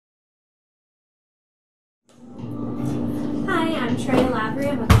I'm Trey Lavery.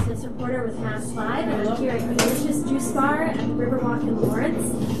 I'm a business reporter with MassLive, and I'm here at U-Licious Juice Bar at Riverwalk in Lawrence.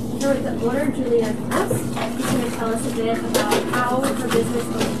 I'm here with the owner, Julianne Post. She's going to tell us a bit about how her business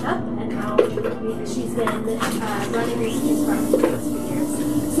opened up and how she's been running this juice bar for the past few years.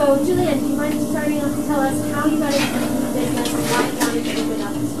 So, Julianne, do you mind starting off to tell us how you got into the business and why you wanted to open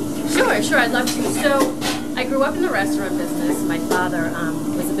up this business? Sure, I'd love to. So, I grew up in the restaurant business. My father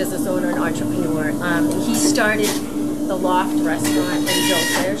was a business owner and entrepreneur, and he started the Loft restaurant in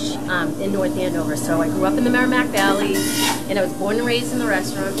Julianne in North Andover. So I grew up in the Merrimack Valley, and I was born and raised in the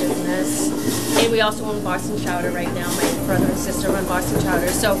restaurant business. And we also own Boston Chowder right now. My brother and sister run Boston Chowder.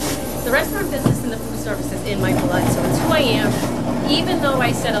 So the restaurant business and the food service is in my blood, so it's who I am. Even though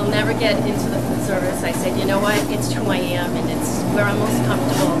I said I'll never get into the food service, I said, you know what, it's who I am, and it's where I'm most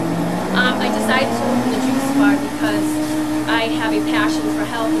comfortable. I decided to open the juice bar because I have a passion for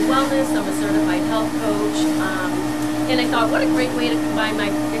health and wellness. I'm a certified health coach. And I thought, what a great way to combine my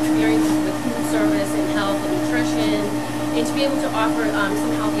experiences with food service and health and nutrition, and to be able to offer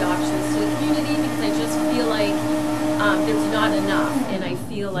some healthy options to the community, because I just feel like there's not enough, and I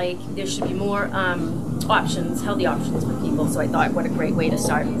feel like there should be more options, healthy options for people. So I thought, what a great way to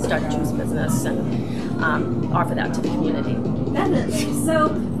start a juice business and offer that to the community. Definitely. So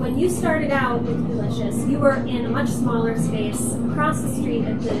when you started out with U-Licious, you were in a much smaller space across the street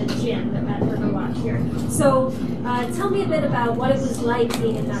at the gym at Riverwalk here. So tell me a bit about what it was like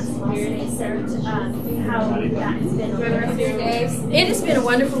being in that small space and how that has been over the rest of your days. It has been a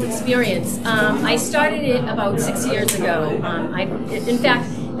wonderful experience. I started it about 6 years ago. In fact,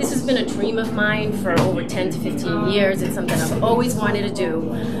 this has been a dream of mine for over 10 to 15 years. It's something I've always wanted to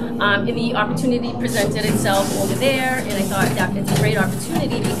do. And the opportunity presented itself over there, and I thought that it's a great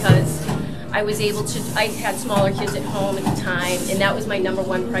opportunity because I was able to, I had smaller kids at home at the time, and that was my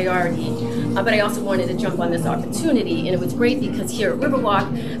 #1 priority. But I also wanted to jump on this opportunity, and it was great because here at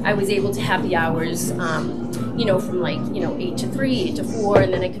Riverwalk, I was able to have the hours, you know, from like, 8 to 3, 8 to 4,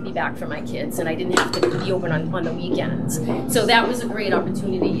 and then I could be back for my kids, and I didn't have to be open on the weekends. So that was a great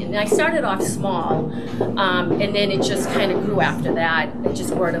opportunity, and I started off small, and then it just kind of grew after that,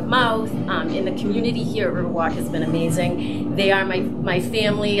 just word of mouth, and the community here at Riverwalk has been amazing. They are my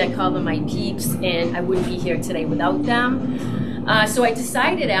family, I call them my peeps, and I wouldn't be here today without them. So I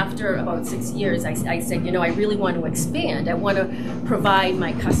decided after about 6 years, I said, you know, I really want to expand. I want to provide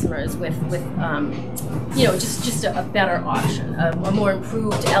my customers with just a better option, a more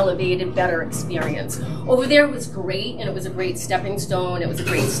improved, elevated, better experience. Over there was great, and it was a great stepping stone. It was a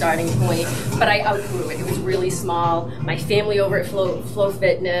great starting point, but I outgrew it. It was really small. My family over at Flow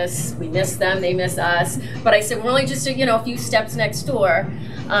Fitness, we miss them, they miss us. But I said, we're only just a few steps next door.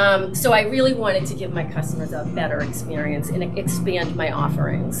 So I really wanted to give my customers a better experience and expand my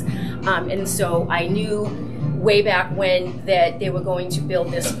offerings. And so I knew way back when that they were going to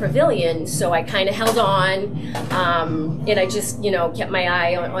build this pavilion, so I kind of held on, and I just kept my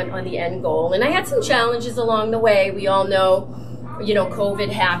eye on the end goal. And I had some challenges along the way. We all know, COVID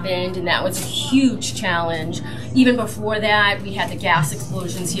happened, and that was a huge challenge. Even before that, we had the gas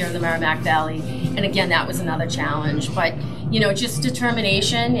explosions here in the Merrimack Valley, and again, that was another challenge. But just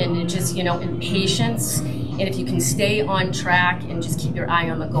determination and just and patience. And if you can stay on track and just keep your eye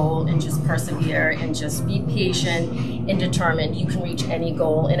on the goal and just persevere and just be patient and determined, you can reach any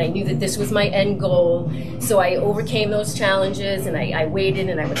goal. And I knew that this was my end goal. So I overcame those challenges, and I waited,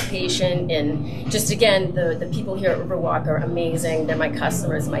 and I was patient. And just again, the people here at Riverwalk are amazing. They're my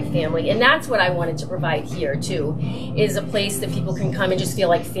customers, my family. And that's what I wanted to provide here too, is a place that people can come and just feel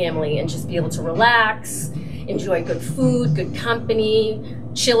like family and just be able to relax, enjoy good food, good company,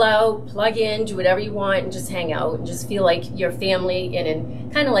 chill out, plug in, do whatever you want, and just hang out and just feel like your family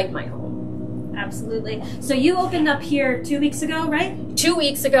and kind of like my home. Absolutely. So you opened up here 2 weeks ago, right? 2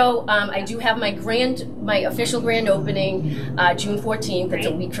 weeks ago. I do have my official grand opening June 14th. It's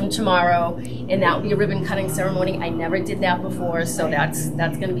a week from tomorrow, and that will be a ribbon cutting ceremony. I never did that before, so that's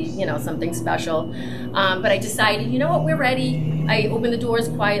going to be something special. But I decided, you know what, we're ready. I opened the doors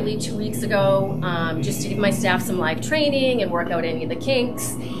quietly 2 weeks ago, just to give my staff some live training and work out any of the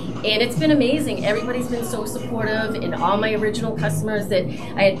kinks. And it's been amazing. Everybody's been so supportive, and all my original customers that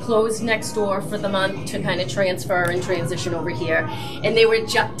I had closed next door for the month to kind of transfer and transition over here. And they were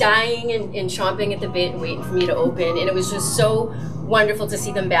dying and chomping at the bit and waiting for me to open. And it was just so wonderful to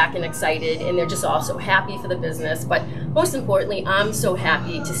see them back and excited, and they're just all so happy for the business. But most importantly, I'm so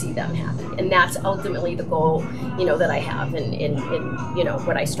happy to see them happy, and that's ultimately the goal, you know, that I have, and you know,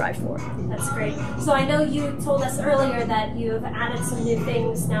 what I strive for. That's great. So I know you told us earlier that you've added some new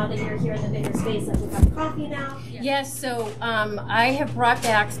things now that you're here in the bigger space, like you have coffee now. Yes, so I have brought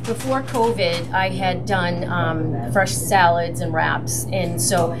back, before COVID, I had done fresh salads and wraps, and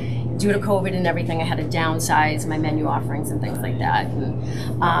so due to COVID and everything, I had to downsize my menu offerings and things like that,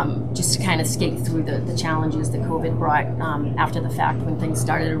 and just to kind of skate through the challenges that COVID brought after the fact when things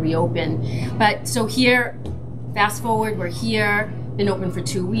started to reopen. But so here, fast forward, we're here, been open for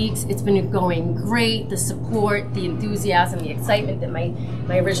 2 weeks. It's been going great. The support, the enthusiasm, the excitement that my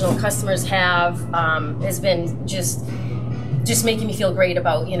original customers have has been just making me feel great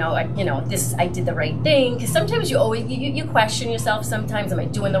about, this, I did the right thing. Because sometimes you question yourself sometimes, am I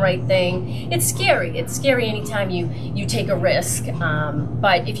doing the right thing? It's scary. It's scary anytime you take a risk.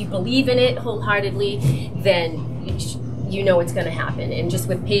 But if you believe in it wholeheartedly, then you know it's going to happen. And just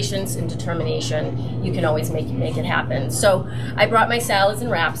with patience and determination, you can always make it happen. So I brought my salads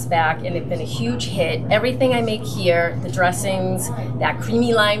and wraps back, and they've been a huge hit. Everything I make here, the dressings, that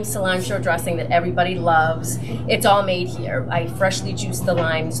creamy lime cilantro dressing that everybody loves, it's all made here. I freshly juice the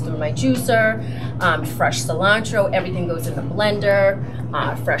limes through my juicer, fresh cilantro, everything goes in the blender,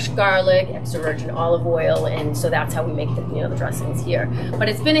 fresh garlic, extra virgin olive oil, and so that's how we make the dressings here. But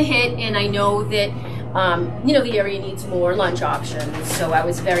it's been a hit, and I know that the area needs more lunch options, so I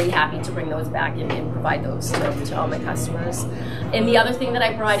was very happy to bring those back and provide those to all my customers. And the other thing that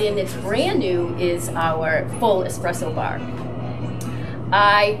I brought in that's brand new is our full espresso bar.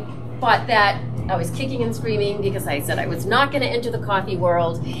 I bought that, I was kicking and screaming because I said I was not going to enter the coffee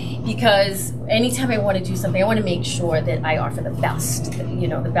world, because anytime I want to do something, I want to make sure that I offer the best,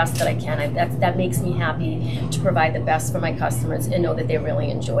 the best that I can. That makes me happy to provide the best for my customers and know that they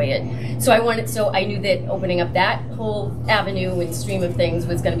really enjoy it. So I knew that opening up that whole avenue and stream of things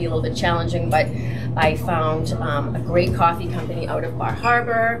was going to be a little bit challenging, but I found a great coffee company out of Bar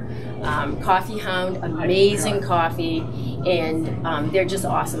Harbor, Coffee Hound, amazing coffee, and they're just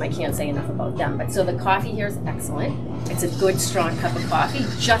awesome. I can't say enough about them. But so the coffee here is excellent. It's a good, strong cup of coffee,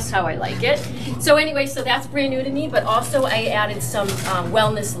 just how I like it. So anyway, so that's brand new to me, but also I added some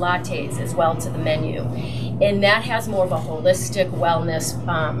wellness lattes as well to the menu. And that has more of a holistic wellness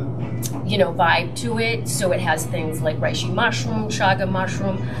vibe to it. So it has things like reishi mushroom, chaga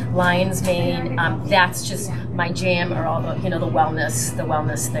mushroom, lion's mane. That's just my jam, or all the the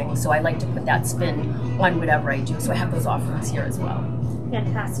wellness thing. So I like to put that spin on whatever I do. So I have those offerings here as well.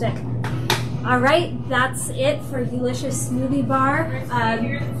 Fantastic. All right, that's it for U-Licious Smoothie Bar.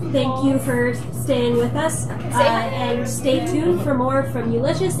 Thank you for staying with us, and stay tuned for more from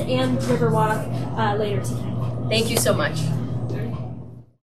U-Licious and Riverwalk later today. Thank you so much.